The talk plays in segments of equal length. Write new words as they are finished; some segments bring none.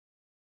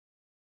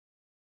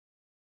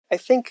I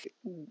think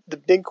the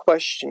big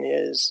question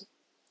is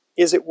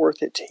it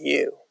worth it to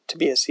you to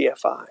be a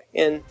CFI?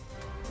 And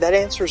that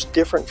answer is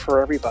different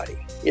for everybody.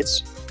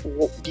 It's,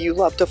 do you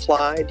love to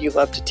fly? Do you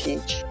love to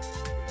teach?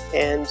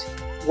 And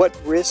what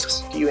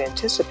risks do you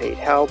anticipate?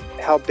 How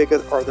big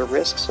are the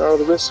risks? And are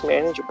the risks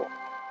manageable?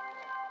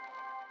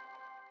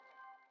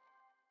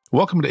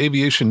 Welcome to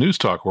Aviation News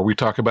Talk, where we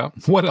talk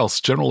about what else?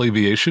 General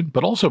aviation,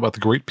 but also about the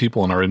great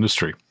people in our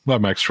industry.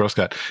 I'm Max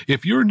Truscott.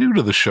 If you're new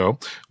to the show,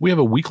 we have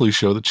a weekly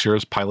show that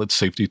shares pilot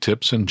safety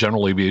tips and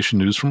general aviation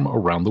news from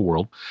around the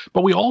world.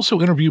 But we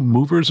also interview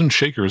movers and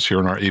shakers here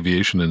in our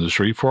aviation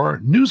industry for our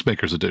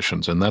Newsmakers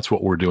editions, and that's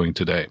what we're doing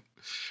today.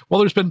 While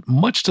there's been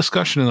much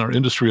discussion in our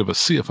industry of a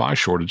CFI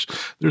shortage,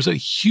 there's a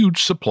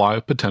huge supply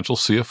of potential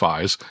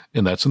CFIs,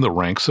 and that's in the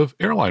ranks of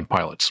airline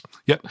pilots.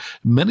 Yet,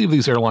 many of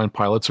these airline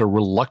pilots are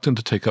reluctant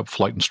to take up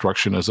flight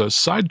instruction as a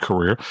side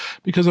career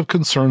because of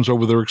concerns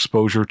over their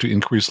exposure to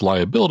increased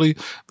liability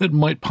that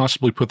might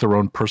possibly put their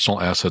own personal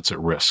assets at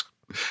risk.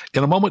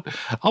 In a moment,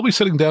 I'll be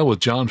sitting down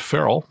with John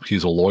Ferrell.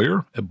 He's a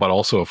lawyer, but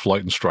also a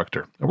flight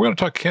instructor. And we're going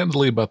to talk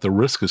candidly about the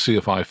risk a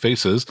CFI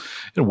faces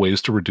and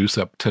ways to reduce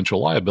that potential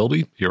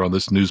liability here on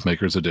this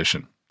Newsmakers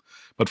edition.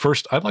 But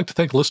first, I'd like to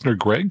thank listener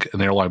Greg,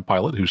 an airline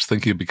pilot who's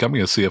thinking of becoming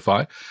a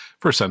CFI,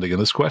 for sending in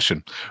this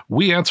question.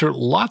 We answer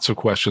lots of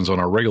questions on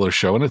our regular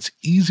show, and it's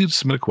easy to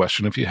submit a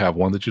question if you have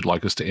one that you'd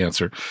like us to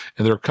answer.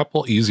 And there are a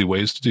couple easy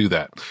ways to do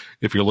that.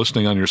 If you're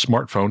listening on your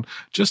smartphone,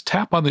 just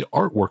tap on the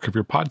artwork of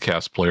your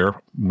podcast player.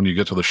 When you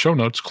get to the show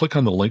notes, click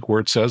on the link where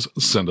it says,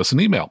 send us an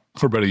email.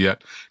 Or better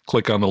yet,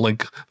 click on the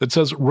link that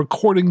says,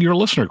 recording your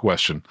listener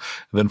question.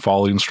 And then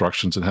follow the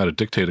instructions on how to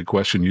dictate a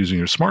question using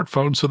your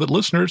smartphone so that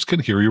listeners can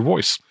hear your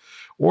voice.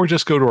 Or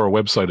just go to our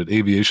website at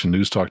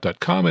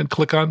aviationnewstalk.com and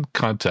click on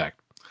Contact.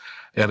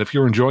 And if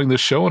you're enjoying this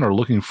show and are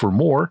looking for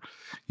more,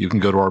 you can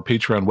go to our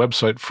Patreon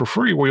website for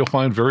free, where you'll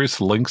find various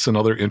links and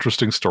other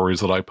interesting stories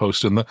that I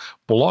post in the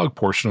blog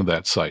portion of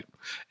that site.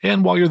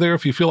 And while you're there,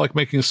 if you feel like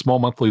making a small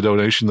monthly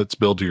donation that's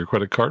billed to your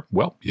credit card,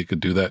 well, you can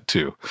do that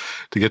too.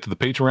 To get to the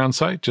Patreon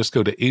site, just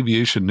go to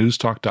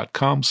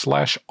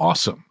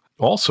aviationnewstalk.com/awesome.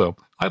 Also,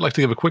 I'd like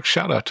to give a quick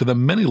shout out to the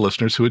many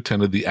listeners who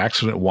attended the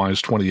Accident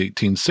Wise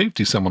 2018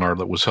 safety seminar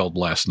that was held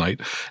last night.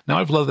 Now,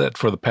 I've led that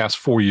for the past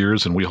 4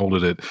 years, and we hold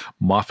it at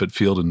Moffett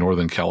Field in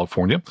Northern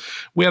California.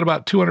 We had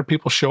about 200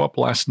 people show up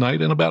last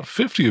night, and about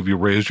 50 of you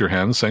raised your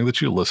hands saying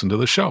that you listened to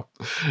the show.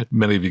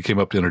 Many of you came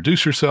up to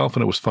introduce yourself,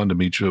 and it was fun to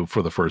meet you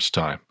for the first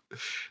time.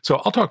 So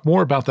I'll talk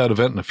more about that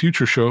event in a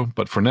future show,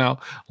 but for now,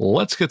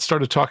 let's get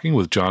started talking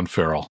with John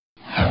Ferrell.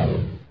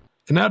 And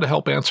now to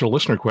help answer a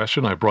listener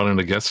question, I brought in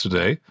a guest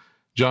today.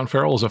 John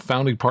Ferrell is a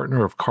founding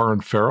partner of Carr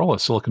 & Ferrell, a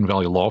Silicon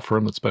Valley law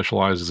firm that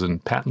specializes in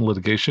patent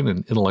litigation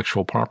and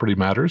intellectual property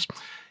matters.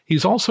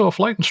 He's also a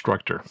flight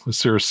instructor, a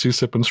Cirrus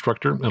CSIP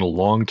instructor, and a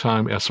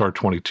longtime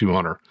SR20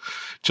 owner.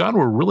 John,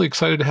 we're really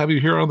excited to have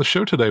you here on the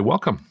show today.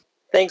 Welcome.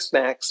 Thanks,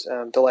 Max.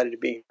 I'm delighted to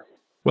be here.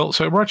 Well,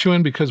 so I brought you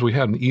in because we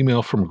had an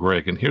email from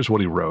Greg, and here's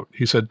what he wrote.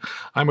 He said,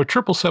 I'm a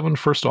 777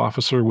 first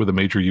officer with a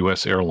major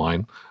U.S.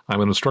 airline. I'm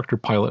an instructor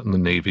pilot in the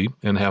Navy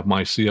and have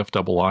my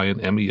CFII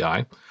and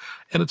MEI.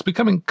 And it's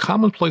becoming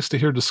commonplace to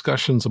hear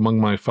discussions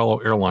among my fellow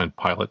airline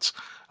pilots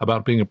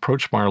about being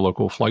approached by our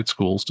local flight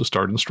schools to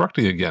start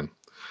instructing again.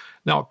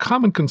 Now, a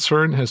common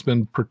concern has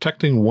been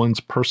protecting one's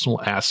personal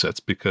assets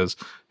because,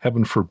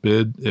 heaven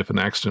forbid, if an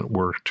accident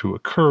were to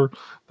occur,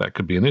 that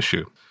could be an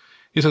issue.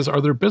 He says, are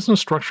there business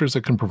structures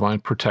that can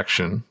provide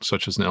protection,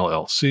 such as an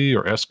LLC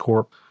or S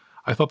Corp?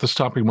 I thought this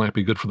topic might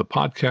be good for the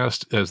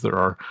podcast, as there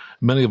are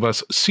many of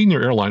us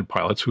senior airline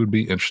pilots who would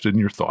be interested in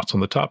your thoughts on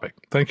the topic.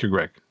 Thank you,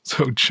 Greg.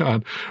 So,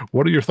 John,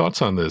 what are your thoughts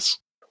on this?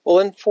 Well,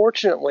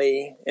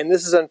 unfortunately, and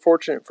this is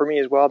unfortunate for me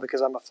as well because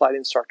I'm a flight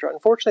instructor,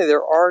 unfortunately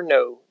there are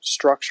no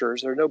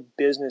structures, there are no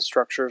business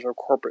structures or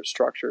corporate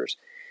structures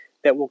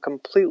that will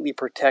completely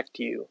protect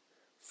you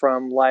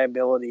from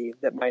liability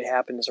that might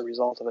happen as a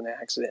result of an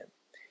accident.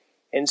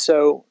 And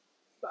so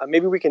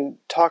maybe we can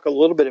talk a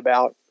little bit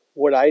about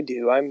what I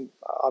do. I'm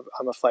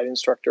a flight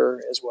instructor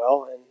as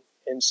well,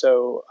 and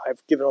so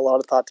I've given a lot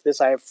of thought to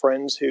this. I have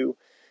friends who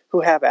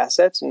have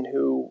assets and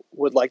who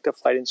would like to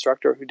flight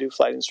instructor, who do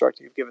flight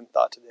instructing, who've given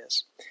thought to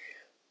this.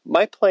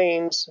 My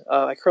planes,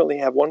 I currently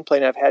have one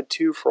plane. I've had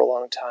two for a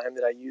long time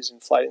that I use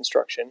in flight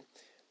instruction.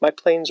 My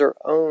planes are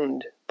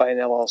owned by an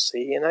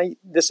LLC, and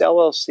this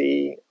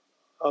LLC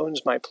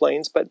owns my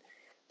planes, but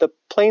the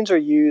planes are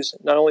used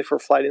not only for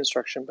flight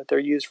instruction, but they're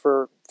used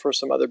for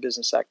some other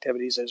business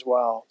activities as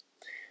well.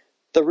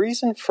 The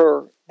reason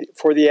for the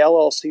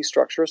LLC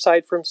structure,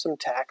 aside from some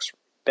tax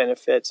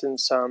benefits and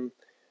some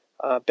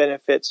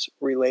benefits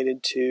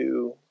related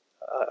to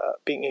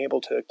being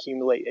able to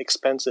accumulate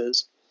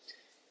expenses,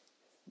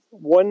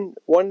 one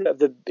of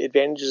the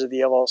advantages of the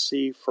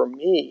LLC for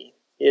me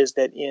is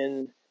that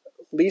in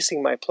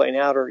leasing my plane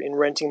out or in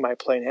renting my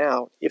plane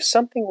out, if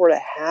something were to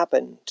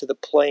happen to the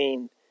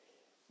plane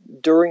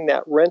during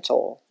that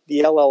rental, the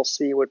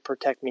LLC would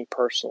protect me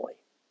personally.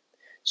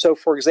 So,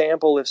 for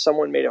example, if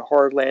someone made a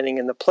hard landing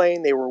in the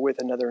plane, they were with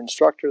another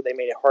instructor, they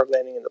made a hard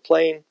landing in the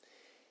plane,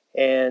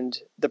 and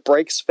the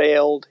brakes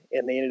failed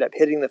and they ended up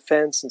hitting the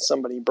fence and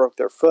somebody broke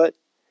their foot,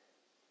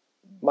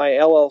 my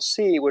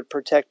LLC would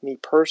protect me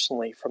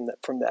personally from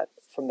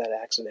that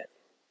accident.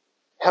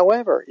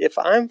 However, if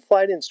I'm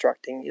flight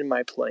instructing in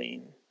my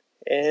plane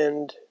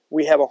and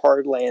we have a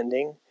hard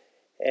landing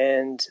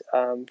and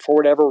for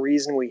whatever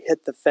reason we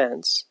hit the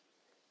fence,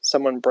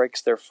 someone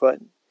breaks their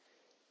foot,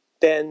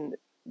 then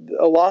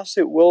a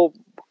lawsuit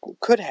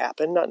could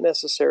happen, not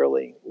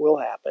necessarily will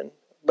happen,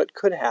 but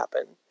could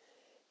happen.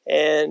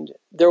 And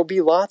there will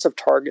be lots of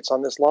targets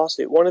on this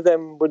lawsuit. One of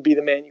them would be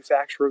the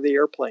manufacturer of the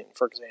airplane,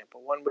 for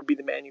example. One would be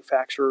the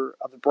manufacturer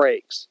of the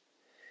brakes.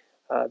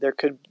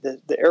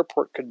 The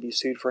airport could be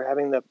sued for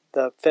having the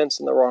fence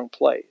in the wrong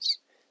place.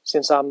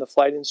 Since I'm the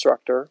flight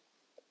instructor,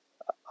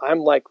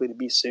 I'm likely to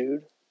be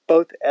sued,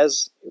 both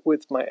as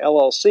with my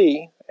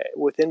LLC,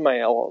 within my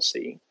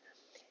LLC,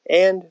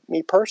 and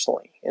me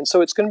personally. And so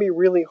it's going to be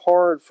really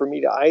hard for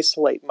me to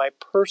isolate my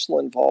personal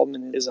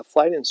involvement as a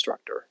flight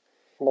instructor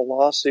from a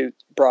lawsuit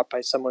brought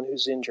by someone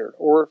who's injured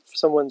or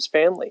someone's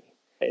family.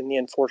 In the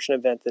unfortunate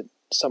event that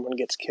someone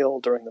gets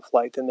killed during the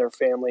flight, then their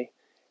family,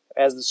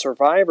 as the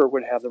survivor,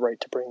 would have the right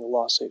to bring the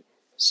lawsuit.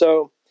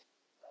 So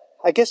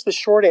I guess the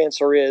short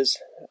answer is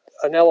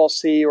an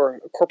LLC or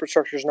a corporate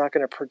structure is not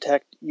going to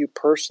protect you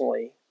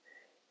personally.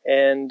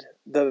 And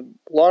the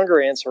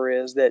longer answer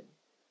is that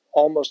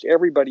almost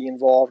everybody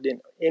involved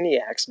in any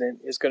accident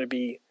is going to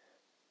be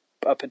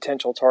a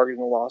potential target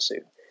in a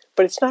lawsuit.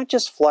 But it's not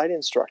just flight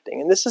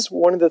instructing, and this is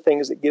one of the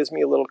things that gives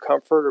me a little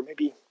comfort, or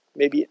maybe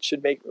it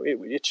should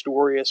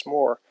worry us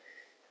more.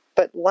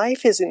 But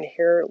life is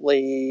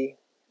inherently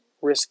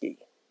risky.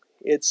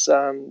 It's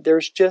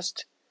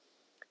just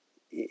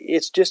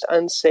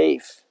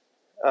unsafe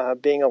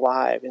being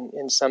alive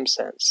in some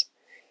sense,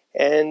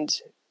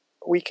 and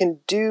we can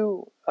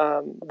do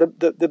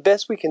the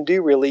best we can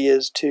do really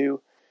is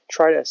to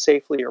try to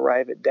safely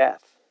arrive at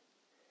death.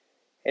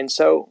 And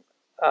so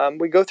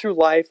we go through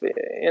life,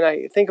 and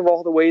I think of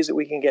all the ways that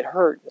we can get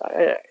hurt.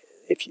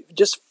 If you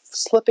just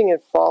slipping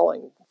and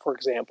falling, for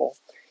example,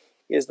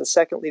 is the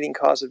second leading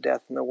cause of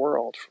death in the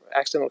world.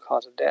 Accidental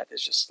cause of death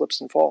is just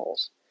slips and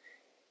falls.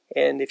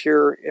 And if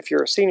you're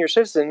a senior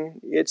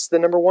citizen, it's the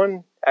number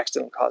one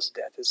accidental cause of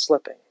death is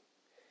slipping.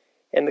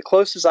 And the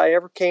closest I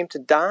ever came to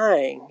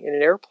dying in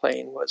an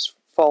airplane was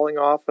falling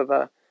off of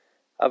a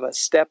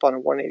step on a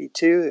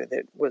 182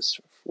 that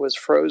was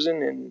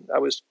frozen, and I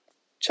was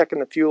checking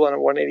the fuel on a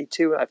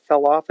 182, and I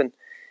fell off and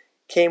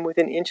came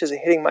within inches of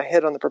hitting my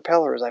head on the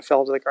propeller as I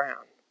fell to the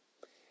ground.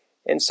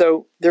 And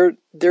so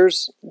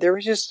there's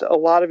just a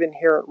lot of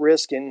inherent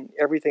risk in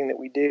everything that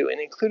we do, and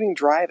including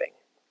driving.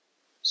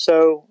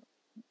 So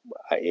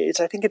I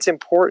think it's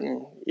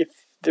important,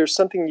 if there's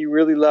something you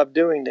really love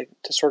doing,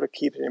 to sort of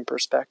keep it in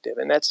perspective.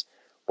 And that's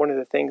one of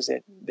the things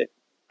that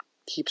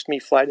keeps me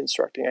flight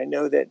instructing. I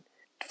know that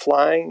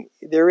flying,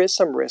 there is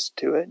some risk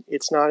to it.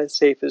 It's not as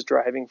safe as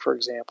driving, for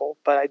example,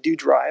 but I do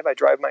drive. I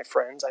drive my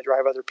friends. I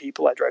drive other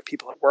people. I drive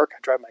people at work. I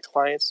drive my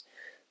clients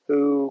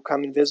who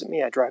come and visit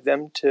me. I drive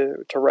them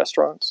to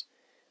restaurants,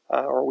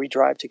 or we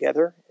drive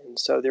together. And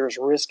so there's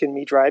risk in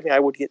me driving. I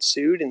would get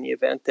sued in the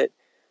event that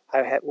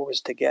I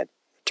was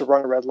to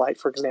run a red light,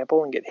 for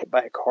example, and get hit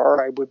by a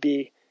car. I would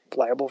be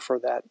liable for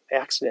that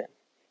accident.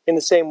 In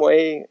the same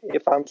way,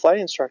 if I'm flight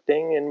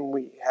instructing and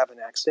we have an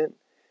accident,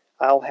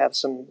 I'll have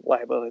some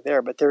liability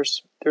there. But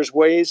there's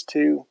ways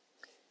to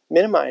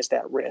minimize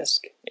that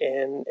risk,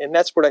 and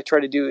that's what I try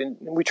to do. And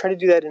we try to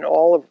do that in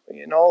all of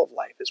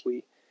life as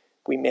we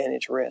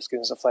manage risk.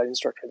 And as a flight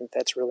instructor, I think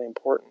that's really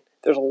important.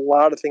 There's a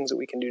lot of things that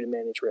we can do to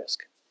manage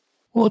risk.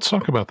 Well, let's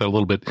talk about that a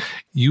little bit.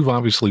 You've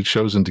obviously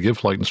chosen to give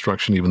flight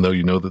instruction, even though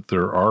you know that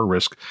there are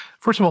risks.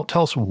 First of all,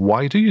 tell us,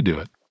 why do you do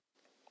it?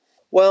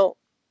 Well,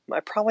 I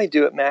probably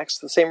do it, Max,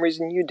 the same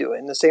reason you do it,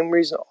 and the same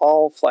reason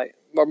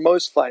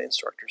most flight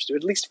instructors do,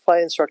 at least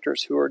flight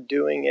instructors who are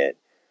doing it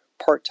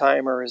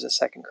part-time or as a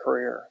second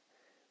career.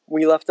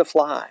 We love to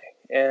fly,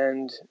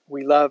 and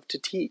we love to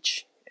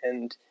teach.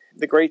 And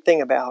the great thing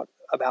about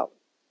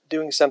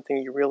doing something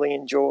you really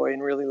enjoy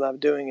and really love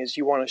doing is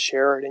you want to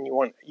share it, and you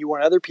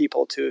want other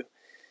people to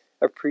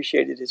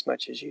appreciate it as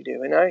much as you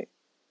do. And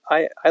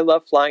I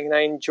love flying, and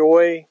I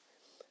enjoy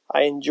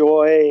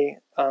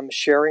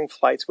sharing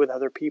flights with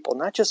other people,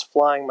 not just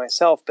flying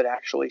myself, but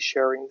actually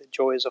sharing the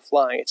joys of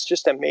flying. It's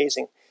just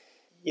amazing.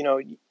 You know,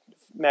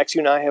 Max,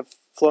 you and I have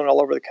flown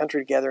all over the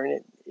country together,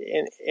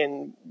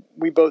 and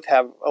we both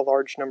have a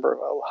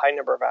high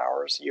number of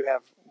hours. You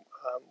have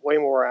way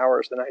more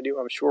hours than I do,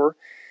 I'm sure,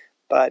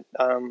 but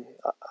I'm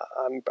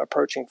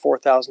approaching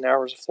 4,000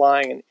 hours of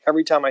flying, and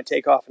every time I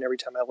take off and every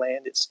time I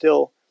land, it's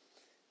still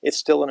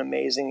an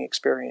amazing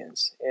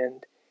experience.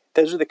 And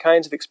those are the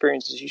kinds of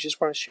experiences you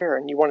just want to share,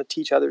 and you want to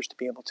teach others to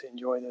be able to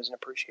enjoy those and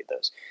appreciate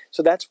those.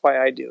 So that's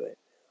why I do it.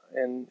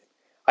 And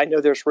I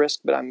know there's risk,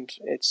 but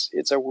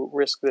it's a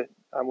risk that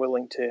I'm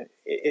willing to,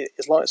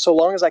 so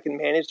long as I can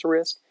manage the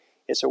risk,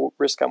 it's a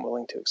risk I'm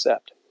willing to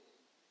accept.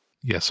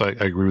 Yes, I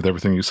agree with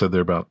everything you said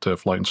there about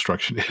flight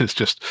instruction. It is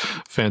just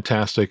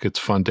fantastic. It's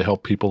fun to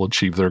help people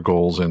achieve their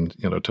goals and,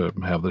 to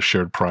have the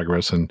shared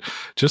progress and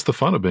just the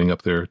fun of being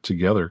up there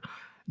together.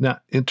 Now,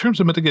 in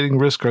terms of mitigating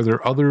risk, are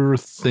there other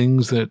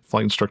things that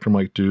flight instructor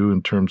might do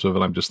in terms of,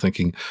 and I'm just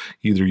thinking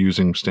either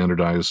using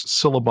standardized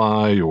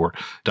syllabi or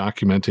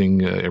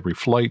documenting every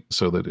flight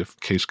so that if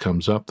case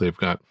comes up, they've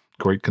got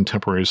great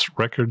contemporaneous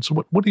records.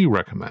 What do you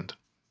recommend?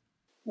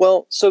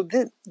 Well, so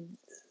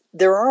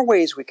there are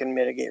ways we can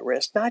mitigate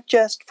risk, not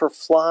just for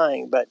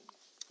flying, but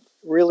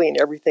really in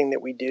everything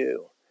that we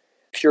do.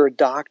 If you're a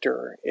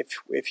doctor,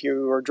 if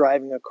you are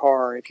driving a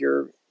car, if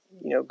you're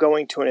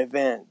going to an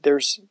event,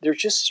 there's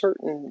just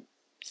certain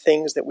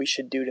things that we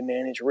should do to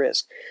manage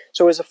risk.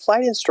 So as a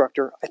flight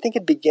instructor, I think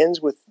it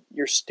begins with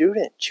your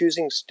student,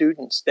 choosing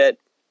students that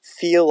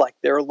feel like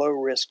they're low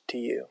risk to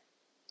you.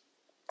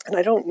 And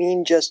I don't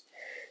mean just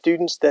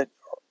students that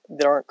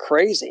aren't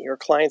crazy or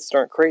clients that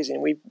aren't crazy.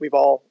 And we've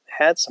all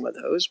had some of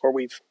those where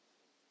we've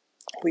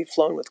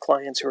flown with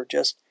clients who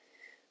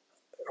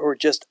are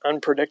just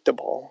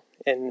unpredictable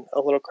and a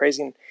little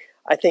crazy. And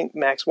I think,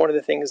 Max, one of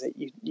the things that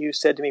you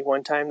said to me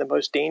one time, the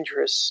most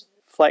dangerous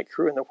flight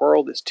crew in the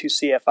world is two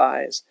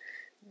CFIs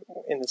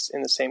in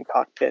the same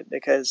cockpit,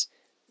 because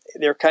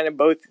they're kind of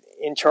both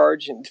in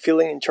charge and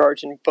feeling in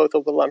charge and both a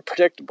little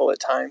unpredictable at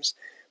times.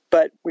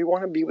 But we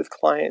want to be with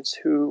clients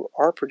who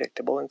are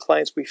predictable and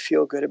clients we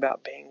feel good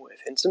about being with.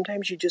 And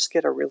sometimes you just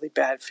get a really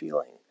bad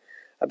feeling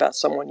about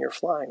someone you're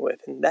flying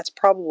with, and that's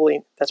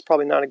probably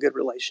not a good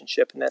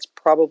relationship, and that's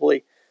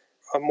probably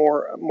a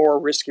more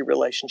risky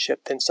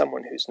relationship than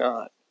someone who's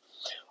not.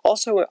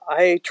 Also,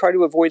 I try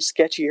to avoid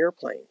sketchy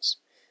airplanes.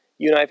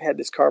 You and I have had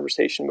this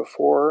conversation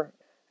before.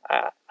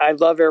 I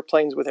love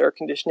airplanes with air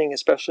conditioning,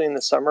 especially in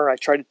the summer. I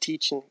try to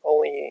teach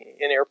only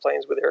in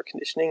airplanes with air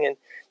conditioning, and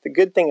the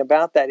good thing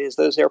about that is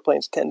those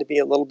airplanes tend to be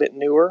a little bit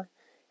newer,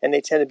 and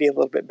they tend to be a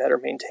little bit better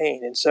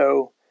maintained. And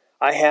so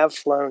I have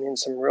flown in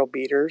some real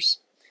beaters.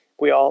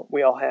 We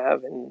all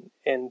have,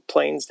 and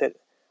planes that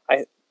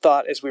I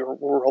thought as we were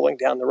rolling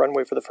down the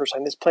runway for the first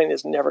time, this plane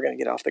is never going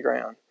to get off the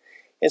ground.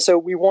 And so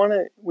we want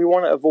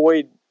to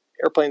avoid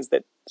airplanes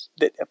that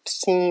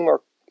seem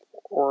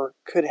or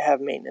could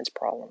have maintenance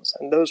problems.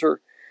 And those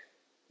are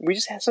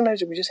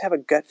sometimes we just have a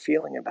gut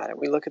feeling about it.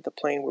 We look at the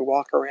plane, we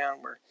walk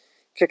around, we're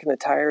kicking the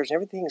tires, and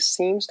everything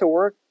seems to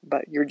work,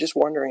 but you're just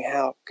wondering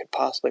how it could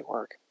possibly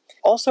work.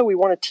 Also, we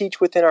want to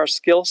teach within our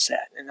skill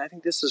set, and I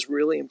think this is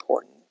really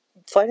important.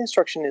 Flight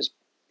instruction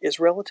is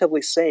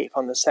relatively safe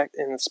in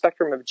the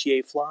spectrum of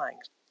GA flying.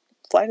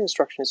 Flight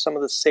instruction is some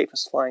of the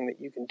safest flying that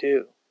you can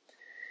do.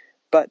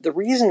 But the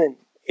reason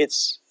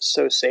it's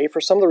so safe,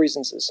 or some of the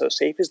reasons it's so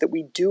safe, is that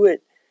we do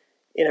it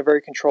in a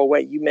very controlled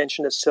way. You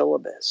mentioned a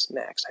syllabus,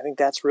 Max. I think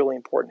that's really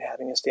important,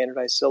 having a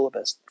standardized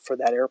syllabus for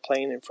that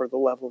airplane and for the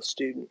level of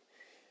student.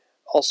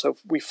 Also,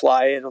 we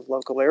fly at a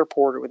local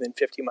airport or within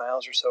 50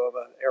 miles or so of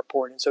an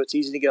airport, and so it's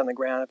easy to get on the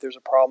ground if there's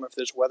a problem, if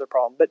there's a weather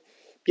problem. But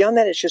beyond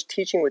that, it's just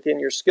teaching within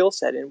your skill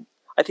set. And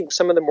I think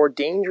some of the more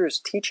dangerous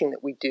teaching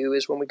that we do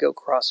is when we go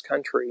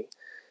cross-country.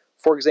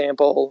 For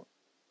example,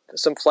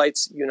 some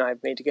flights you and I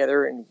have made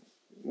together, and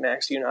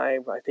Max, you and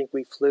I think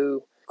we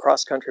flew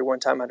cross-country one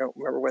time. I don't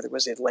remember whether it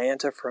was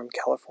Atlanta from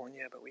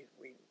California, but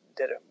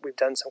we've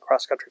done some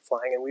cross-country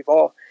flying, and we've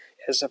all,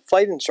 as a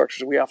flight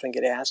instructors, we often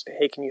get asked,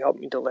 hey, can you help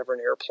me deliver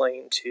an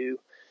airplane to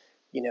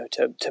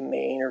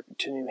Maine or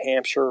to New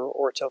Hampshire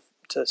or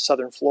to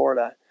southern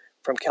Florida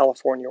from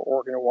California,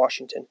 Oregon, or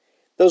Washington.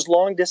 Those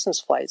long-distance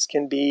flights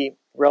can be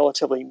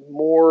relatively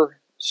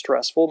more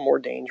stressful, more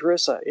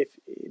dangerous,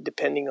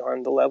 depending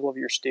on the level of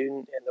your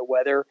student and the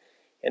weather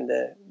and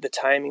the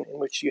timing in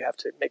which you have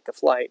to make the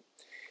flight.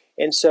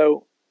 And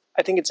so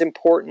I think it's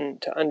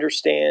important to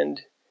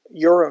understand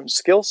your own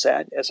skill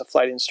set as a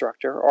flight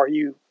instructor. Are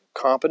you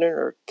competent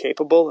or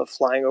capable of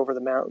flying over the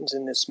mountains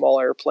in this small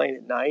airplane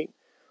at night?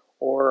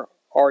 Or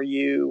are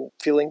you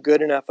feeling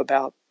good enough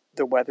about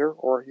the weather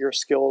or your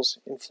skills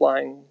in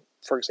flying,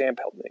 for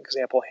example,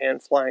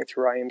 hand flying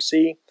through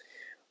IMC,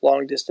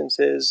 long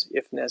distances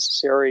if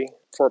necessary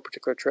for a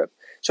particular trip?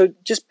 So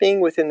just being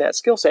within that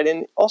skill set,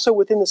 and also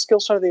within the skill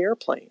set of the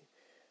airplane.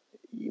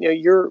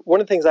 One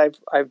of the things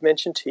I've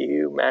mentioned to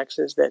you, Max,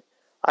 is that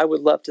I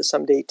would love to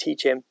someday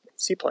teach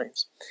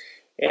seaplanes.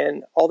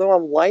 And although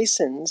I'm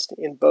licensed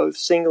in both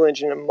single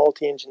engine and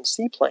multi-engine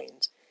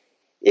seaplanes,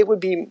 it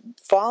would be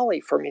folly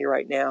for me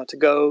right now to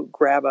go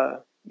grab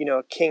a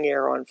King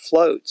Air on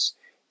floats,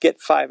 get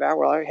 5 hours.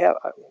 Well,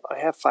 I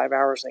have 5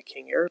 hours in a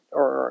King Air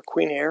or a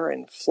Queen Air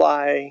and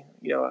fly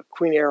a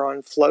Queen Air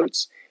on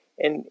floats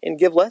and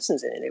give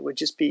lessons in it. It would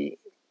just be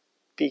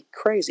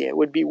crazy. It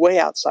would be way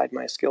outside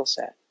my skill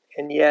set.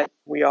 And yet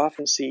we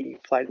often see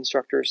flight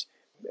instructors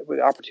with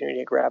the opportunity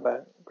to grab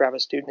a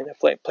student in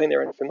a plane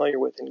they're unfamiliar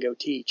with and go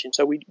teach. And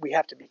so we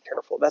have to be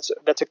careful. That's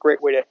a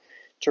great way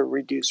to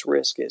reduce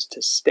risk, is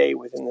to stay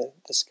within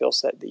the skill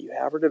set that you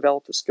have, or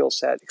develop the skill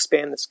set,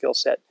 expand the skill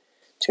set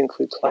to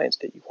include clients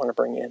that you want to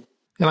bring in.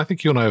 And I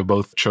think you and I have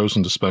both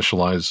chosen to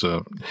specialize,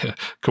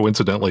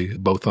 coincidentally,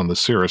 both on the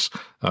Cirrus.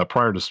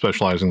 Prior to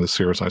specializing in the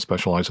Cirrus, I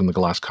specialized in the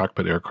glass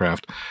cockpit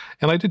aircraft.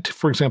 And I did,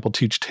 for example,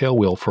 teach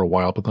tailwheel for a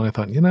while, but then I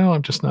thought,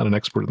 I'm just not an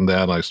expert in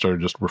that. And I started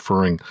just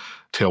referring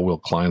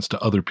tailwheel clients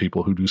to other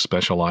people who do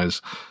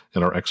specialize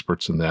and are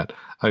experts in that.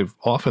 I've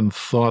often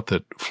thought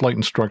that flight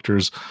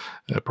instructors,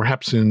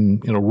 perhaps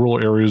in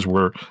rural areas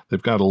where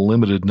they've got a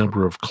limited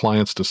number of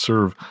clients to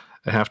serve,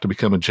 have to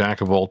become a jack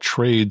of all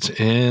trades,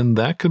 and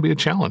that could be a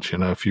challenge.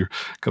 If you're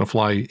going to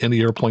fly any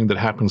airplane that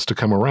happens to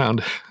come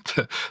around,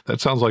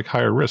 that sounds like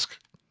higher risk.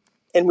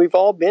 And we've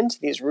all been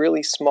to these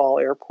really small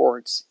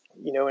airports,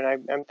 and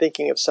I'm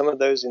thinking of some of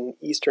those in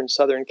eastern,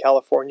 southern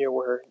California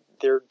where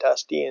they're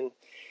dusty and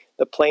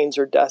the planes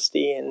are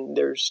dusty and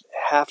there's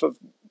half of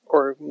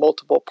or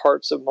multiple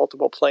parts of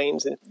multiple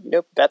planes. And,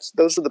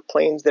 those are the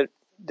planes that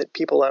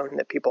people own and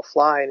that people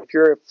fly. And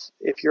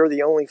if you're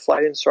the only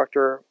flight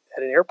instructor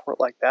at an airport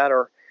like that,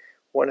 or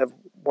one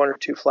or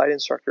two flight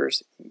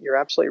instructors, you're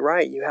absolutely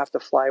right. You have to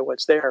fly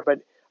what's there. But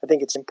I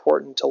think it's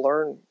important to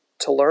learn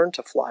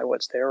to fly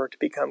what's there, or to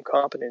become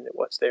competent at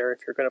what's there if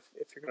you're going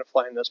to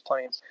fly in those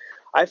planes.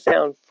 I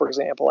found, for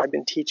example, I've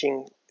been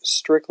teaching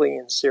strictly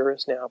in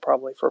Cirrus now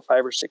probably for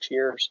 5 or 6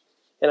 years,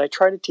 and I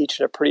try to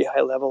teach at a pretty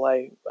high level.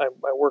 I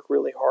work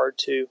really hard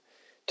to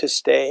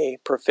stay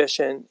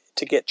proficient,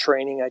 to get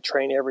training. I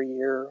train every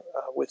year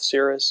with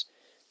Cirrus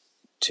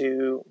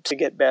to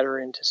get better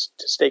and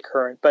to stay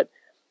current. But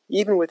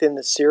even within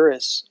the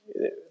Cirrus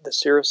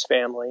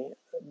family,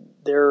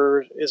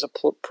 there is a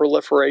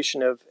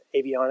proliferation of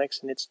avionics,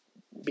 and it's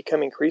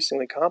become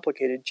increasingly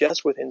complicated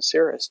just within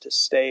Cirrus to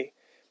stay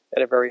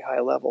at a very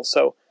high level.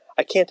 So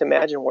I can't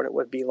imagine what it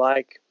would be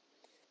like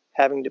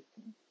having to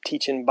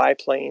teach in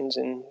biplanes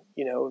and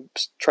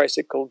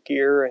tricycle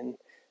gear and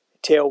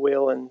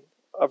tailwheel and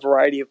a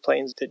variety of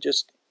planes that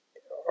just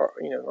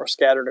are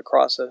scattered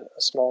across a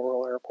small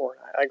rural airport.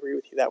 I agree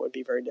with you. That would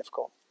be very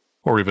difficult.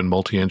 Or even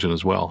multi-engine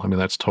as well. I mean,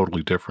 that's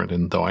totally different.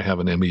 And though I have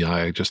an MEI,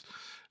 I just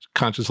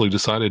consciously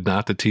decided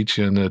not to teach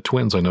in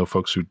twins. I know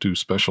folks who do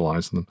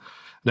specialize in them.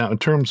 Now, in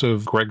terms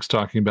of Greg's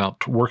talking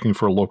about working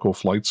for a local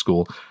flight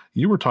school,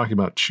 you were talking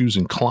about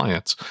choosing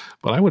clients,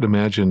 but I would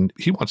imagine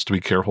he wants to be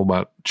careful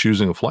about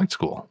choosing a flight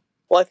school.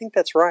 Well, I think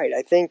that's right.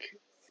 I think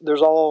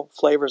there's all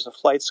flavors of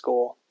flight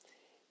school.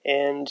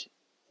 And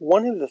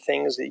one of the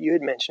things that you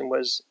had mentioned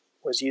was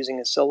using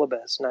a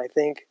syllabus. And I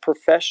think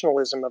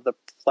professionalism of the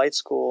flight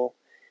school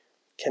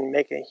can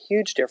make a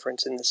huge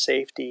difference in the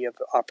safety of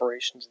the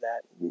operations of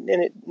that.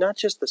 And not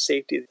just the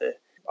safety of the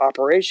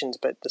operations,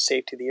 but the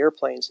safety of the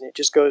airplanes. And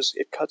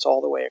it cuts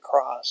all the way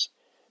across.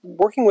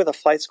 Working with a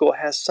flight school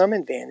has some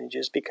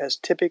advantages because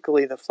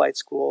typically the flight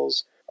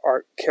schools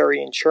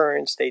carry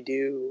insurance. They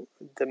do,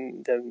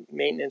 the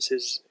maintenance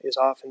is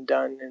often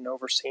done and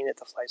overseen at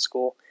the flight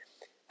school.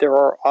 There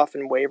are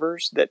often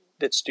waivers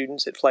that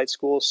students at flight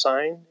schools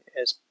sign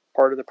as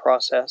part of the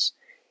process.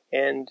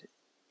 And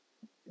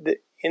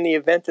in the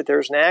event that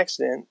there's an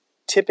accident,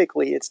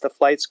 typically it's the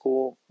flight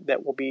school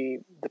that will be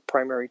the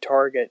primary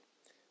target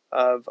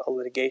of a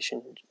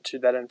litigation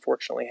should that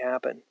unfortunately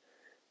happen.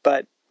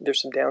 But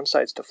there's some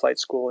downsides to flight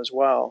school as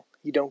well.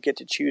 You don't get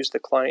to choose the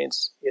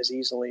clients as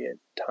easily at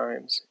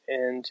times.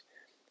 And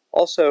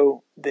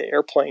also the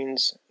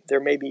airplanes, there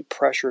may be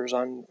pressures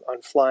on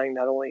flying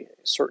not only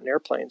certain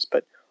airplanes,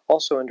 but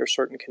also under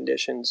certain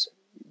conditions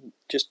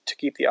just to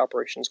keep the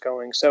operations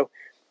going. So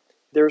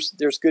there's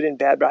good and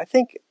bad, but I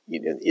think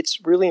it's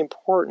really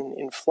important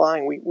in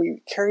flying.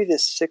 We carry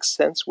this sixth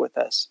sense with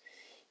us.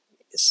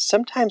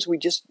 Sometimes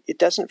it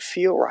doesn't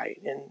feel right,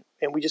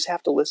 and we just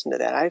have to listen to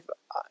that.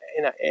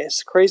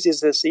 As crazy as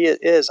this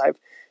is, I've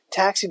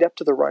taxied up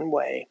to the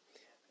runway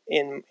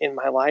in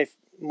my life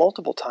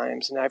multiple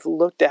times, and I've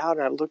looked out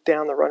and I've looked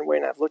down the runway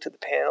and I've looked at the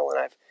panel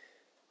and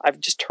I've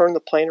just turned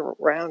the plane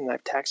around and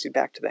I've taxied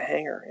back to the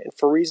hangar. And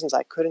for reasons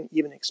I couldn't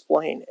even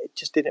explain, it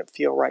just didn't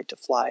feel right to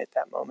fly at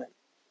that moment.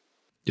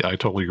 Yeah, I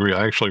totally agree.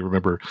 I actually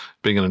remember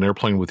being in an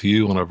airplane with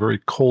you on a very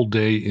cold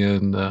day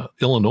in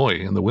Illinois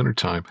in the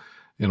wintertime.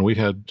 And we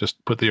had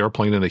just put the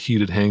airplane in a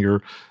heated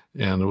hangar,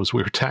 and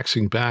we were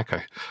taxiing back.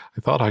 I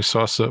thought I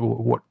saw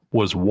what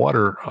was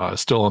water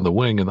still on the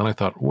wing, and then I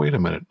thought, wait a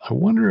minute, I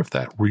wonder if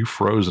that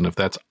refroze and if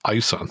that's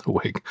ice on the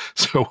wing.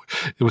 So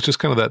it was just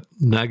kind of that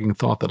nagging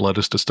thought that led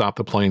us to stop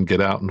the plane,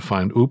 get out, and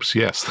find, oops,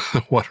 yes,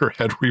 the water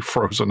had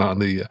refrozen on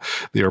the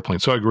airplane.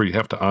 So I agree, you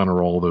have to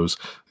honor all those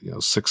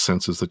sixth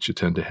senses that you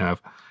tend to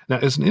have. Now,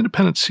 as an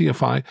independent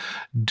CFI,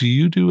 do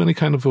you do any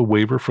kind of a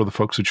waiver for the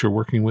folks that you're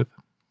working with?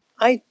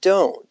 I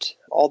don't,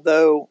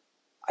 although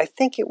I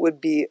think it would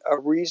be a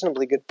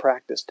reasonably good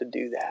practice to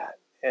do that.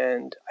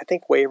 And I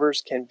think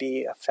waivers can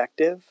be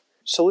effective.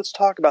 So let's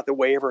talk about the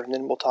waiver and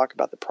then we'll talk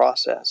about the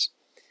process.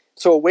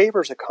 So a waiver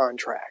is a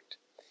contract.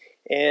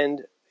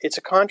 And it's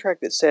a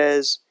contract that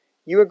says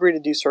you agree to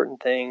do certain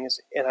things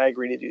and I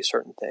agree to do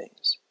certain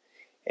things.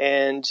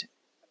 And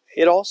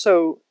it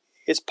also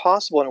is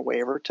possible in a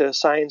waiver to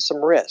assign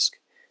some risk.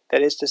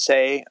 That is to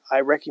say, I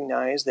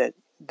recognize that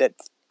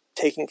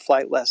taking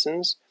flight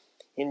lessons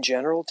in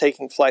general,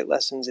 taking flight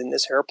lessons in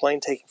this airplane,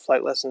 taking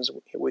flight lessons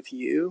with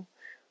you,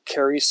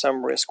 carries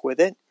some risk with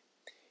it.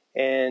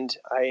 And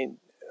I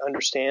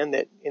understand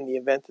that in the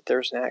event that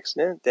there's an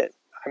accident, that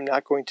I'm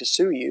not going to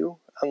sue you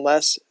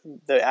unless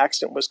the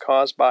accident was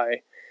caused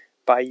by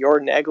your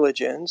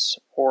negligence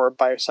or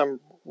by some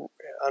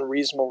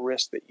unreasonable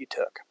risk that you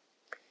took.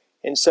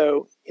 And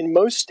so in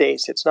most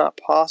states, it's not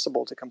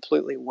possible to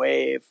completely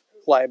waive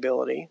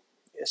liability,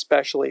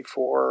 especially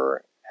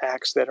for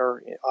acts that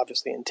are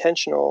obviously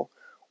intentional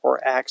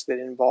or acts that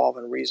involve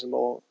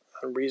unreasonable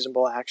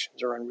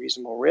actions or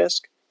unreasonable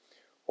risk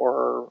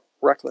or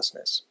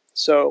recklessness.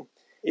 So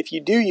if you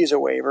do use a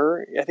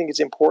waiver, I think it's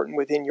important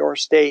within your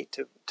state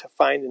to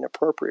find an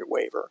appropriate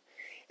waiver.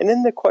 And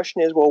then the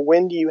question is, well,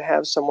 when do you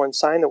have someone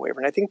sign the waiver?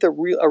 And I think a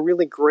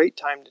really great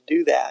time to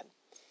do that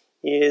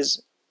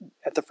is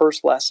at the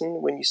first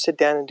lesson when you sit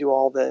down and do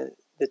all the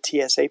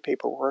TSA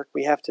paperwork.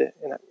 We have to,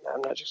 and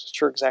I'm not just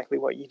sure exactly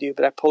what you do,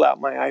 but I pull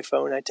out my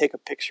iPhone, I take a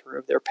picture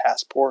of their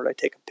passport, I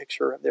take a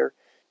picture of their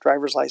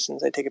driver's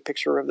license, I take a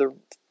picture of their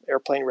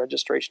airplane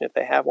registration if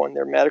they have one,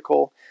 their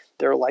medical,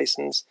 their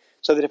license,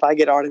 so that if I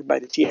get audited by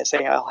the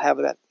TSA, I'll have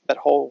that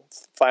whole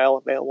file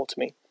available to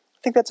me. I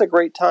think that's a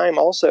great time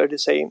also to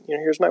say,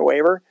 here's my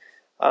waiver.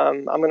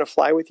 I'm going to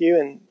fly with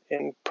you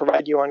and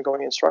provide you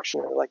ongoing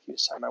instruction. I'd like you to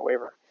sign my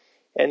waiver.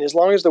 And as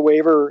long as the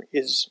waiver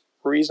is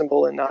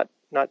reasonable and not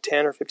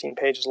 10 or 15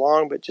 pages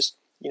long, but just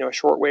a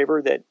short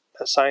waiver that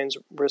assigns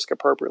risk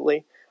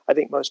appropriately, I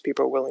think most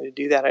people are willing to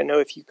do that. I know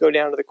if you go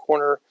down to the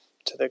corner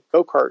to the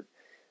go-kart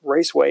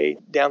raceway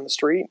down the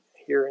street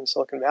here in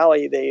Silicon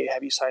Valley, they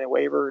have you sign a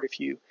waiver. If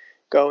you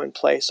go and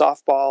play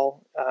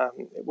softball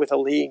with a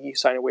league, you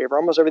sign a waiver.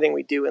 Almost everything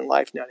we do in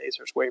life nowadays,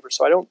 there's waivers.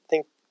 So I don't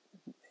think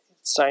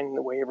signing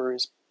the waiver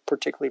is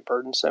particularly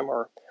burdensome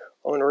or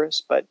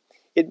onerous, but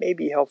it may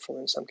be helpful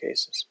in some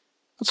cases.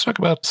 Let's talk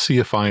about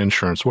CFI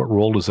insurance. What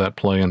role does that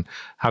play, and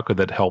how could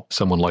that help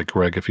someone like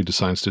Greg if he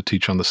decides to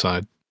teach on the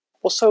side?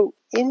 Well, so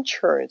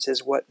insurance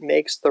is what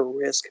makes the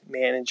risk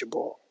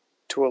manageable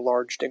to a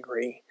large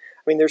degree.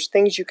 I mean, there's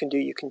things you can do.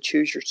 You can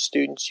choose your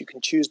students. You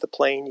can choose the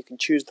plane. You can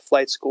choose the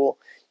flight school.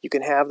 You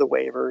can have the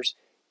waivers.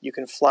 You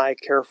can fly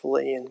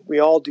carefully, and we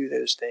all do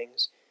those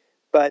things.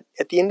 But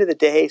at the end of the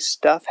day,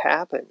 stuff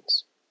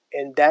happens,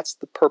 and that's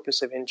the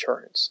purpose of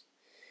insurance.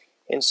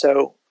 And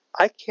so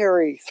I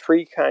carry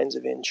three kinds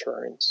of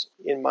insurance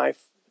in my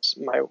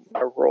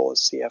role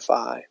as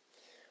CFI.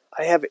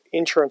 I have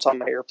insurance on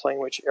my airplane,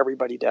 which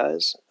everybody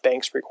does.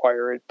 Banks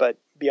require it, but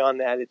beyond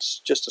that, it's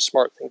just a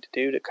smart thing to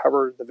do to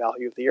cover the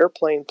value of the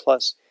airplane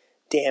plus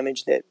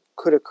damage that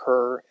could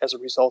occur as a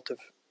result of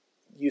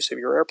use of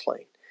your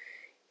airplane.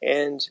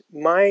 And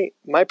my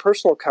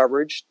personal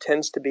coverage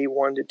tends to be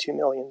 $1 to $2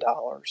 million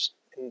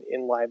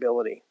in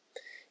liability.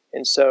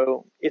 And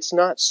so it's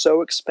not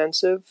so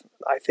expensive.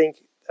 I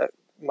think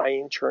my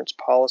insurance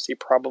policy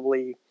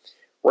probably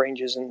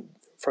ranges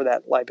for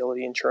that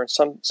liability insurance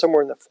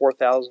somewhere in the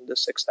 $4,000 to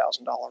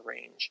 $6,000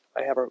 range.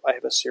 I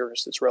have a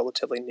Cirrus that's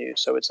relatively new,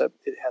 so it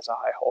has a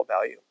high hull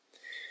value.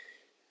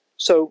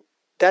 So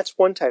that's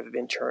one type of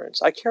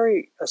insurance. I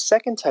carry a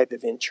second type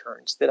of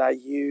insurance that I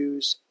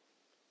use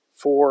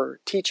for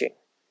teaching,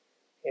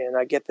 and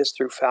I get this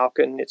through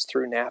Falcon. It's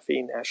through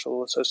NAFI,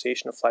 National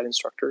Association of Flight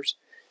Instructors.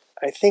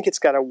 I think it's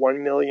got a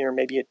 $1 million or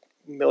maybe $1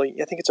 million.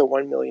 I think it's a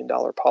 $1 million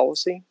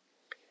policy.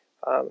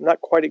 I'm not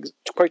quite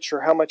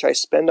sure how much I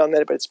spend on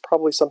that, but it's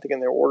probably something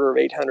in the order of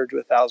 $800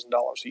 to $1,000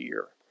 a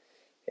year.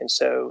 And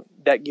so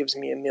that gives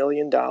me $1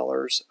 million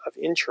of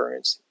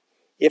insurance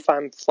if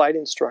I'm flight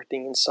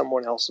instructing in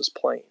someone else's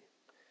plane.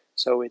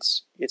 So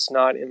it's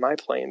not in my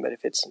plane, but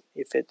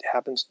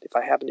if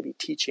I happen to be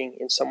teaching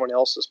in someone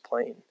else's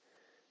plane,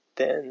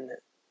 then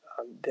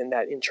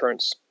that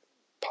insurance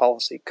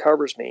policy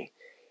covers me.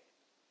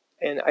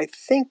 And I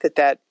think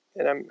that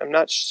and I'm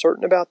not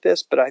certain about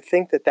this, but I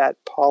think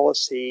that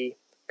policy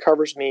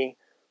covers me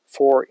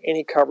for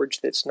any coverage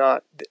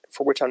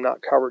for which I'm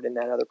not covered in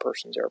that other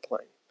person's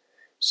airplane.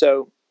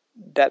 So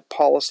that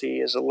policy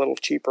is a little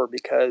cheaper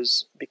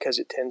because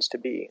it tends to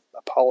be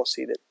a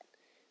policy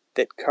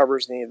that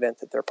covers in the event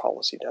that their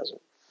policy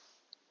doesn't.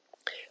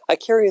 I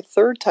carry a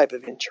third type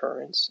of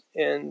insurance,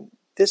 and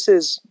this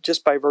is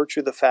just by virtue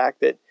of the fact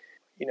that,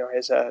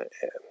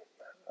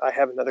 I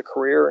have another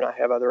career and I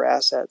have other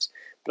assets,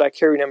 but I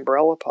carry an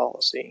umbrella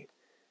policy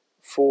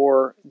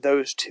for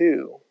those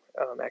two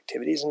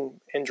activities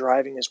and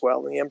driving as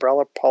well. And the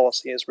umbrella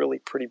policy is really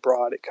pretty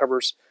broad. It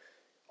covers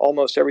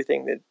almost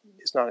everything that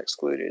is not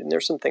excluded. And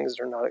there's some things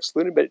that are not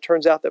excluded, but it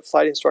turns out that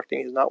flight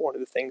instructing is not one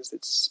of the things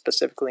that's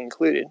specifically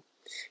included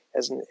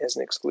as an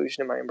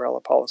exclusion in my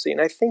umbrella policy. And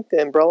I think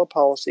the umbrella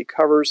policy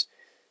covers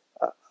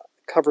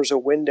a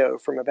window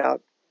from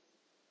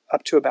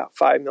up to about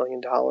 $5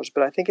 million,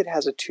 but I think it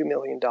has a $2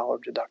 million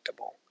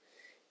deductible.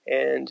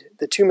 And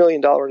the $2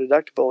 million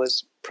deductible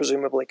is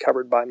presumably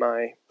covered by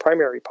my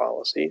primary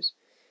policies,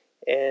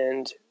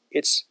 and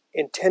it's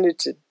intended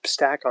to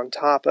stack on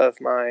top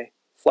of my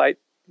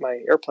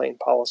airplane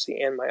policy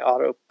and my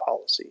auto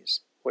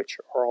policies, which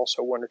are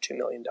also $1 or $2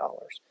 million.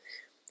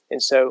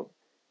 And so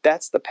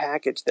that's the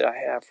package that I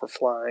have for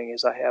flying.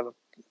 Is I have a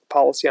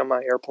policy on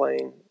my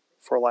airplane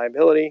for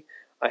liability.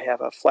 I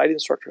have a flight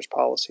instructor's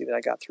policy that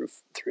I got through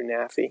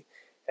NAFI,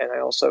 and I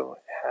also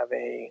have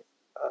a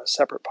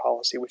separate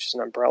policy, which is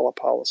an umbrella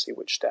policy,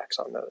 which stacks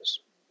on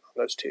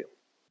those two.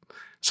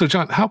 So,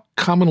 John, how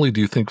commonly do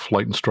you think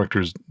flight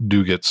instructors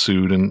do get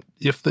sued? And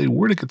if they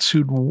were to get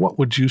sued, what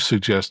would you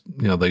suggest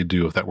they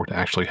do if that were to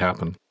actually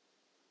happen?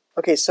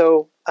 Okay,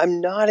 so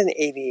I'm not an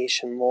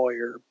aviation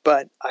lawyer,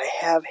 but I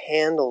have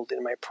handled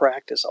in my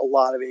practice a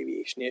lot of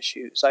aviation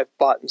issues. I've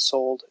bought and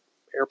sold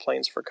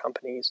airplanes for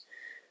companies,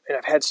 and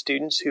I've had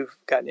students who've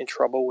gotten in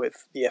trouble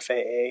with the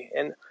FAA.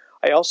 And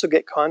I also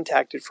get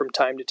contacted from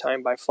time to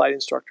time by flight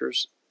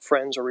instructors,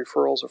 friends or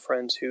referrals of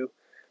friends who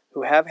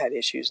have had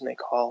issues, and they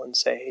call and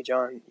say, "Hey,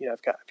 John, I've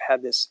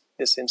had this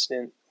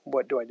incident.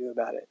 What do I do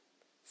about it?"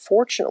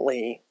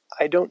 Fortunately,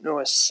 I don't know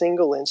a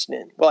single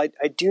incident. Well,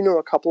 I do know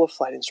a couple of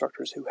flight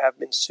instructors who have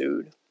been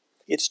sued.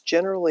 It's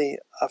generally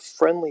a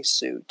friendly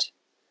suit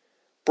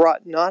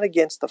brought not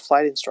against the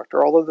flight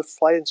instructor, although the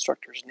flight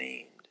instructor is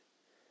named,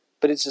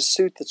 but it's a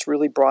suit that's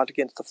really brought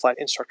against the flight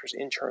instructor's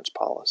insurance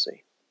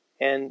policy.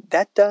 And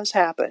that does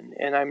happen,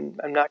 and I'm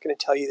not going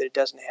to tell you that it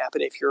doesn't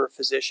happen. If you're a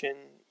physician,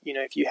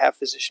 if you have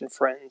physician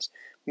friends,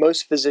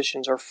 most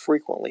physicians are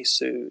frequently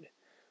sued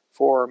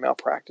for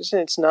malpractice.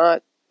 And it's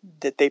not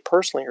that they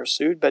personally are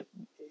sued, but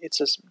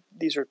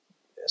these are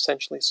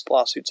essentially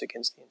lawsuits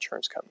against the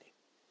insurance company.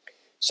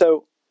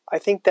 So I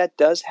think that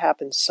does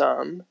happen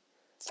some.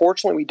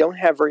 Fortunately, we don't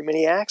have very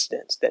many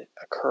accidents that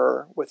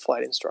occur with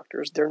flight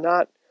instructors. They're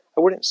not,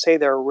 I wouldn't say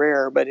they're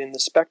rare, but in the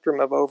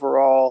spectrum of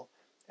overall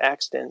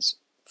accidents,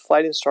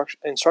 flight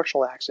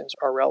instructional accidents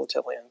are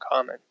relatively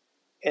uncommon,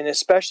 and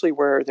especially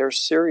where there's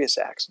serious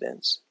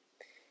accidents.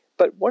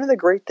 But one of the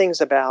great things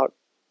about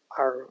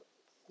our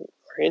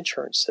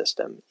insurance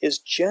system is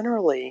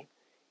generally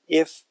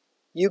if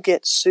you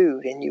get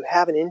sued and you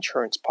have an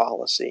insurance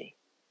policy,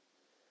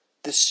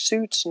 the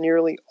suits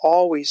nearly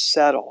always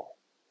settle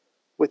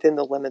within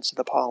the limits of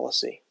the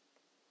policy.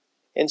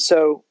 And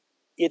so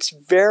it's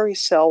very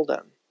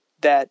seldom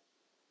that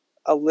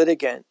a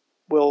litigant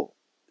will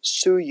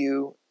sue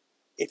you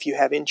if you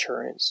have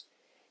insurance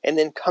and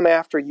then come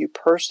after you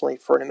personally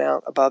for an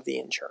amount above the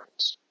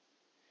insurance.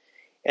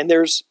 And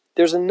there's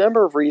a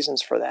number of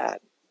reasons for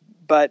that.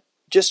 But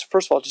just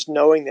first of all, just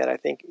knowing that I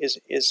think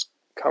is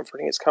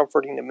comforting. It's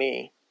comforting to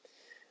me.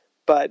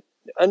 But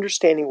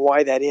understanding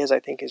why that is, I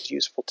think, is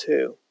useful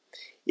too.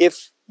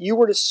 If you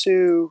were to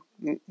sue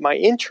my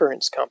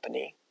insurance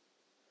company,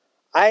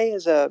 I,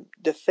 as a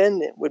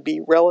defendant, would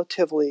be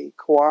relatively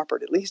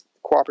cooperative.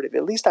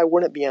 At least I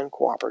wouldn't be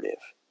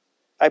uncooperative.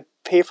 I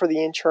pay for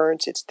the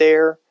insurance. It's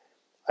there.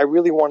 I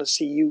really want to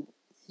see you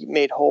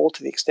made whole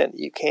to the extent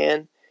that you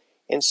can.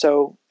 And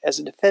so, as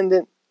a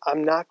defendant,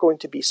 I'm not going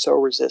to be so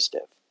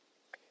resistive.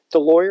 The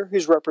lawyer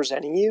who's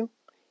representing you,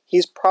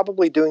 he's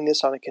probably doing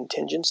this on a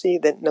contingency.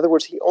 That, in other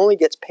words, he only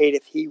gets paid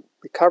if he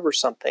recovers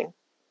something.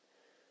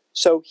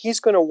 So he's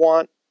going to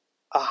want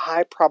a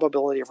high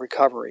probability of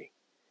recovery.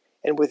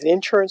 And with an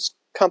insurance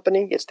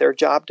company, it's their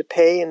job to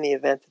pay in the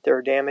event that there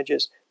are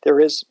damages. There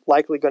is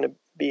likely going to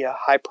be a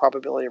high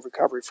probability of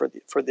recovery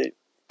for the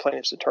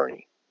plaintiff's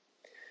attorney.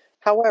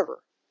 However,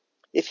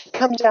 if he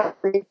comes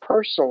after me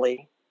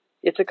personally,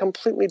 it's a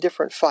completely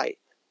different fight.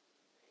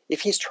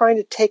 If he's trying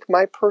to take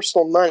my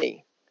personal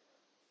money,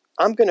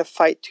 I'm going to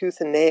fight tooth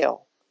and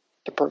nail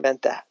to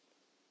prevent that.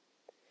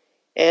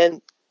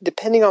 And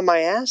depending on my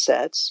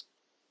assets,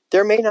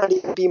 there may not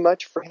even be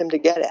much for him to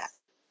get at.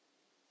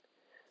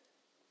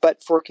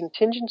 But for a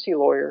contingency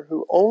lawyer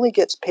who only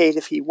gets paid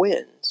if he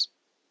wins,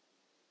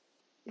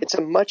 it's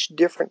a much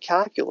different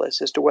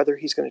calculus as to whether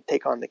he's going to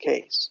take on the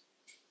case.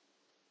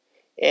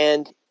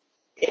 And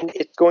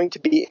it's going to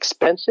be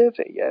expensive.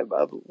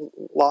 A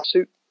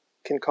lawsuit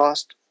can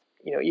cost,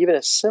 even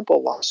a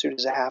simple lawsuit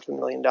is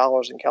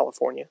 $500,000 in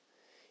California.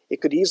 It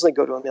could easily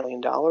go to $1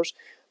 million.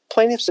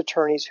 Plaintiffs'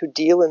 attorneys who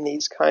deal in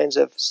these kinds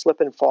of slip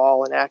and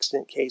fall and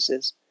accident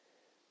cases,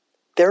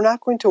 they're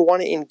not going to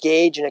want to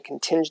engage in a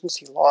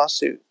contingency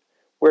lawsuit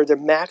where the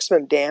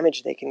maximum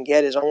damage they can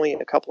get is only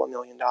a couple of $1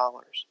 million.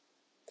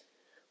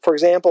 For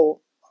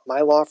example,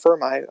 my law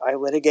firm, I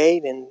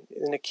litigate, and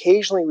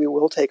occasionally we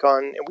will take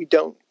on, and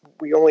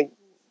we only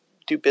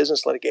do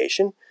business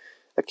litigation.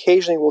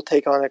 Occasionally we'll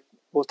take on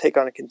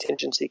a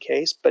contingency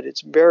case, but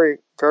it's very,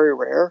 very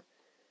rare.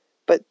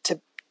 But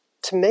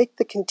to make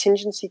the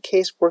contingency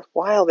case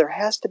worthwhile, there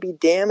has to be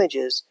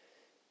damages,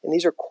 and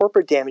these are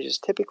corporate damages,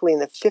 typically in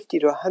the $50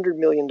 to $100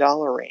 million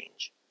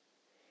range.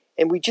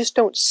 And we just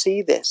don't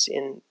see this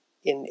in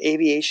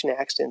aviation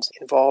accidents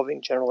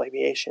involving general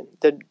aviation.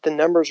 The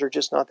numbers are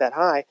just not that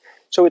high.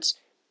 So it's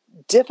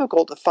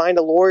difficult to find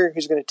a lawyer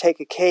who's going to take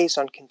a case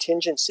on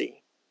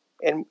contingency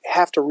and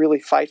have to really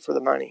fight for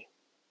the money.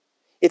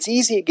 It's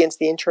easy against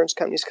the insurance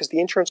companies because the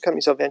insurance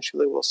companies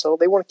eventually will settle.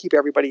 They want to keep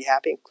everybody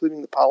happy,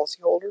 including the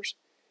policyholders.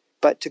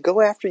 But to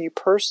go after you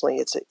personally,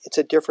 it's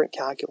a different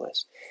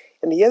calculus.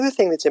 And the other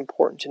thing that's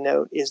important to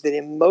note is that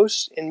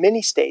in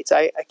many states,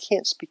 I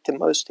can't speak to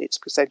most states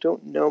because I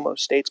don't know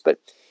most states, but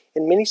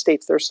in many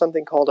states there's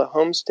something called a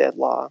homestead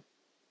law,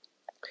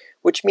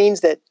 which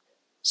means that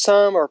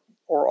some or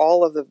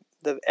all of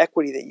the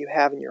equity that you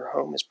have in your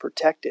home is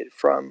protected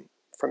from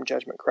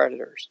judgment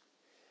creditors.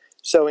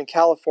 So in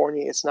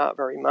California, it's not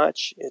very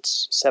much.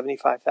 It's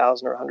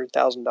 $75,000 or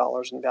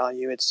 $100,000 in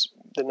value.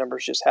 The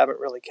numbers just haven't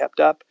really kept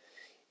up.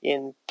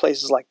 In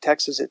places like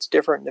Texas, it's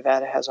different.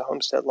 Nevada has a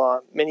homestead law.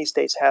 Many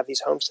states have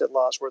these homestead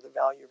laws where the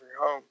value of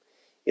your home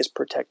is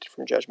protected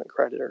from judgment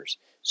creditors.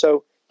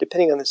 So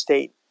depending on the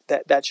state,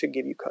 that should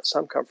give you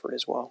some comfort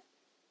as well.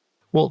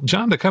 Well,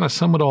 John, to kind of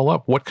sum it all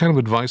up, what kind of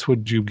advice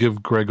would you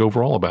give Greg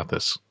overall about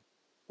this?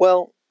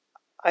 Well,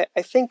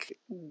 I think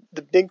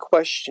the big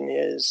question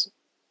is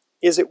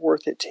it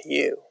worth it to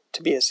you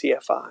to be a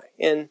CFI?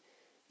 And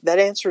that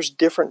answer is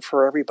different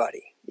for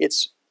everybody.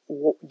 It's,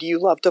 do you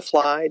love to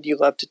fly? Do you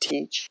love to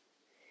teach?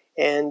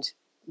 And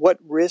what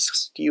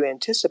risks do you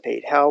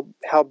anticipate? How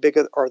big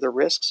are the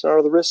risks? And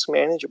are the risks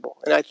manageable?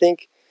 And I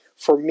think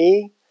for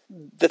me,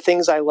 the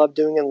things I love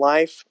doing in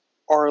life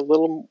are a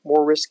little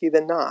more risky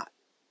than not.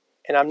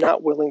 And I'm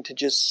not willing to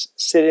just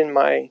sit in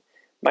my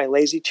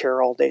lazy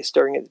chair all day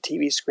staring at the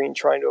TV screen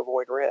trying to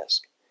avoid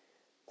risk.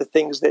 The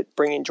things that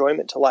bring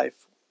enjoyment to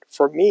life,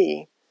 for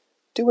me,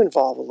 do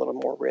involve a little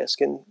more risk.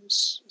 And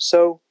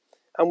so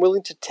I'm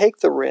willing to take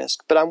the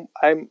risk, but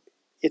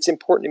it's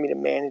important to me to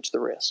manage the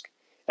risk.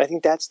 And I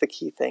think that's the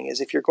key thing, is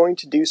if you're going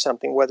to do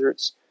something, whether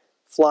it's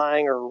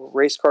flying or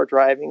race car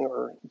driving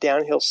or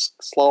downhill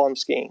slalom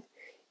skiing,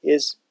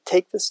 is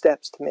take the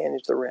steps to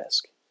manage the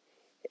risk.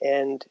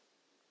 And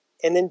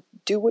then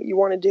do what you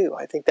want to do.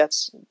 I think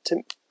that's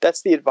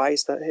the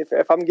advice. That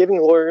if I'm giving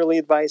lawyerly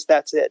advice,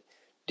 that's it.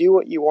 Do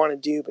what you want to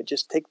do, but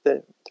just take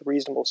the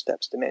reasonable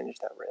steps to manage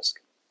that risk.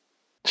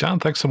 John,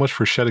 thanks so much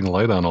for shedding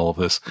light on all of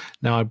this.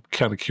 Now, I'm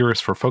kind of curious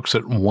for folks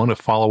that want to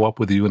follow up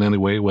with you in any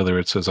way, whether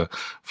it's as a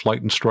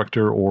flight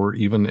instructor or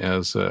even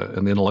as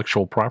an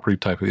intellectual property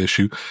type of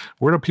issue,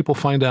 where do people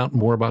find out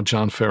more about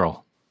John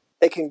Ferrell?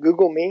 They can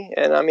Google me,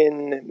 and I'm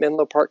in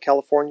Menlo Park,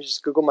 California.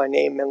 Just Google my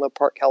name, Menlo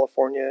Park,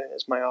 California,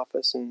 as my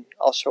office, and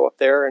I'll show up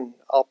there, and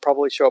I'll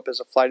probably show up as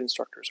a flight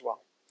instructor as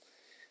well.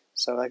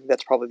 So I think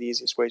that's probably the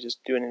easiest way,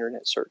 just do an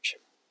internet search.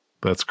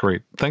 That's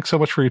great. Thanks so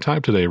much for your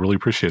time today. I really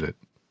appreciate it.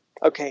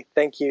 Okay,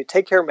 thank you.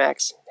 Take care,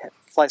 Max.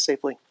 Fly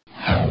safely.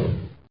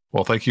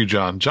 Well, thank you,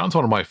 John. John's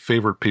one of my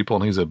favorite people,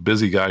 and he's a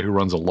busy guy who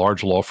runs a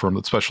large law firm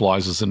that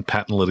specializes in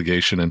patent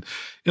litigation and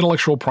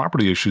intellectual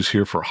property issues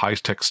here for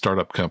high-tech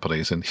startup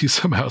companies. And he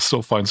somehow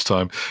still finds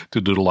time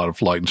to do a lot of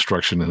flight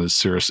instruction in his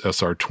Cirrus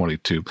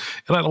SR20.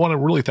 And I want to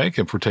really thank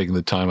him for taking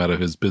the time out of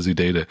his busy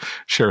day to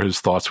share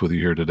his thoughts with you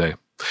here today.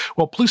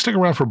 Well, please stick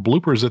around for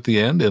bloopers at the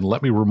end, and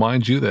let me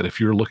remind you that if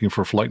you're looking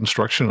for flight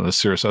instruction on a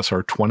Cirrus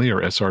SR20 or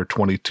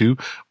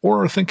SR22,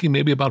 or are thinking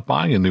maybe about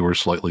buying a newer,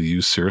 slightly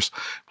used Cirrus,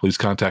 please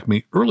contact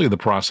me early in the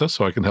process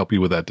so I can help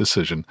you with that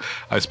decision.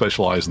 I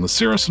specialize in the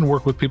Cirrus and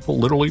work with people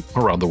literally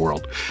around the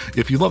world.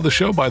 If you love the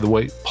show, by the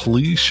way,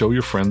 please show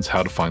your friends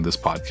how to find this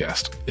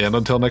podcast. And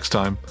until next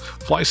time,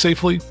 fly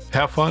safely,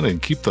 have fun,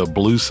 and keep the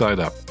blue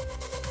side up.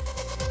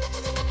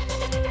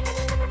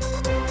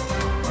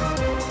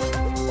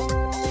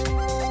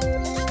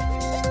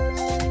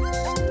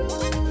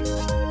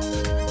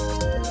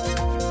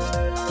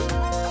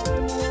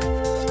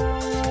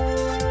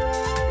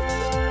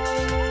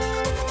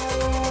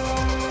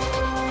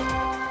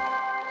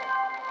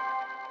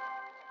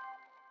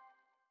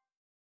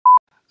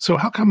 So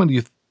how come do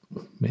you,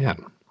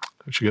 man,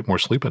 I should get more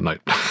sleep at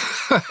night.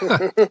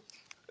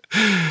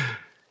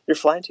 You're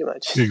flying too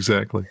much.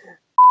 Exactly.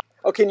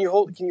 Oh, can you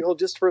hold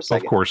just for a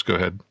second? Of course, go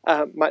ahead.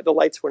 The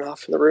lights went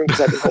off in the room because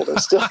I've been holding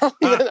still.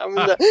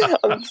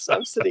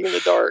 I'm sitting in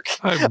the dark.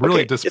 I'm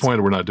really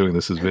disappointed we're not doing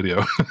this as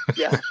video.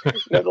 Yeah.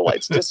 No, the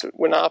lights just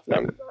went off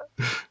and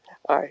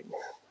all right.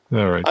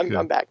 All right.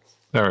 I'm back.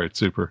 All right,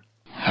 super.